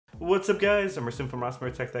What's up guys, I'm Marcin from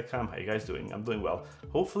RossMurTech.com. How you guys doing? I'm doing well.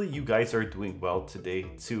 Hopefully you guys are doing well today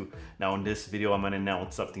too. Now in this video, I'm gonna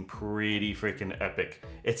announce something pretty freaking epic.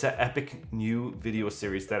 It's an epic new video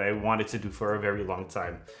series that I wanted to do for a very long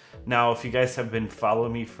time. Now, if you guys have been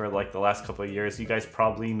following me for like the last couple of years, you guys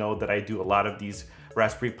probably know that I do a lot of these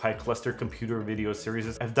Raspberry Pi cluster computer video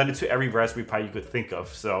series. I've done it to every Raspberry Pi you could think of.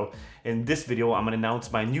 So in this video, I'm gonna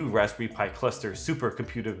announce my new Raspberry Pi cluster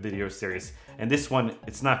supercomputer video series. And this one,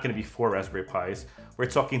 it's not gonna be 4 Raspberry Pis. We're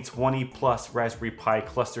talking 20 plus Raspberry Pi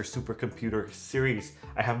cluster supercomputer series.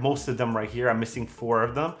 I have most of them right here. I'm missing 4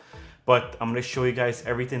 of them. But I'm gonna show you guys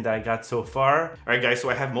everything that I got so far. All right guys, so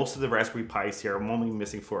I have most of the Raspberry Pis here. I'm only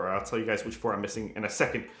missing 4. I'll tell you guys which 4 I'm missing in a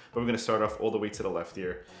second, but we're gonna start off all the way to the left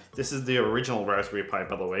here. This is the original Raspberry Pi,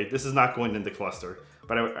 by the way. This is not going in the cluster,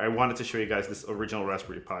 but I wanted to show you guys this original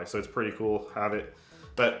Raspberry Pi, so it's pretty cool, have it.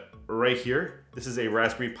 But right here, this is a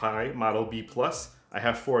Raspberry Pi Model B+. I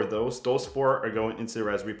have 4 of those. Those 4 are going into the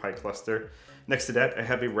Raspberry Pi cluster. Next to that, I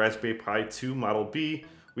have a Raspberry Pi 2 Model B.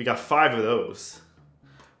 We got 5 of those.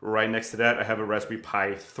 Right next to that, I have a Raspberry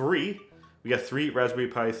Pi 3. We got 3 Raspberry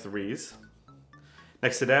Pi 3s.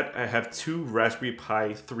 Next to that, I have 2 Raspberry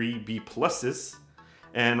Pi 3 B pluses.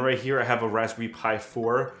 And right here, I have a Raspberry Pi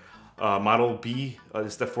 4 Model B.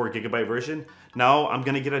 This is the 4GB version. Now I'm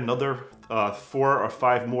gonna get another 4 or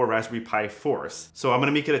 5 more Raspberry Pi 4s. So I'm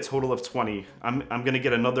gonna make it a total of 20. I'm gonna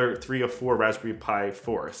get another 3 or 4 Raspberry Pi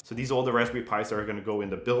 4s. So these are all the Raspberry Pis that are gonna go in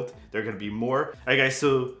the build. They're gonna be more. All right guys,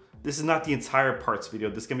 so this is not the entire parts video.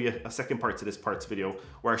 This is gonna be a second part to this parts video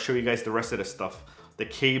where I show you guys the rest of the stuff. The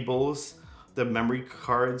cables, the memory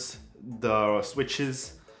cards, the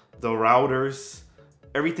switches, the routers,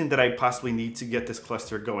 everything that I possibly need to get this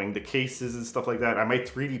cluster going. The cases and stuff like that. I might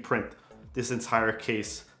 3D print this entire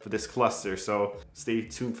case for this cluster, so stay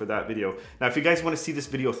tuned for that video. Now, if you guys wanna see this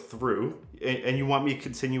video through and you want me to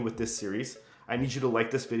continue with this series, I need you to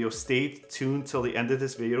like this video. Stay tuned till the end of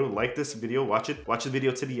this video. Like this video, watch the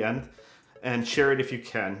video to the end, and share it if you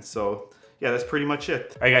can. So yeah, that's pretty much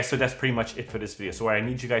it. All right guys, so that's pretty much it for this video. So what I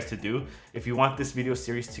need you guys to do, if you want this video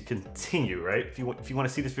series to continue, right? If you want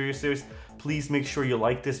to see this video series, please make sure you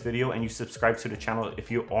like this video and you subscribe to the channel if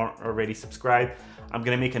you aren't already subscribed. I'm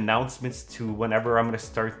gonna make announcements to whenever I'm gonna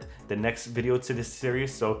start the next video to this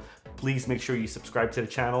series. So please make sure you subscribe to the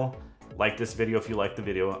channel. Like this video if you like the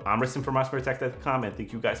video. I'm Marcin from RossMurTech.com, and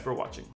thank you guys for watching.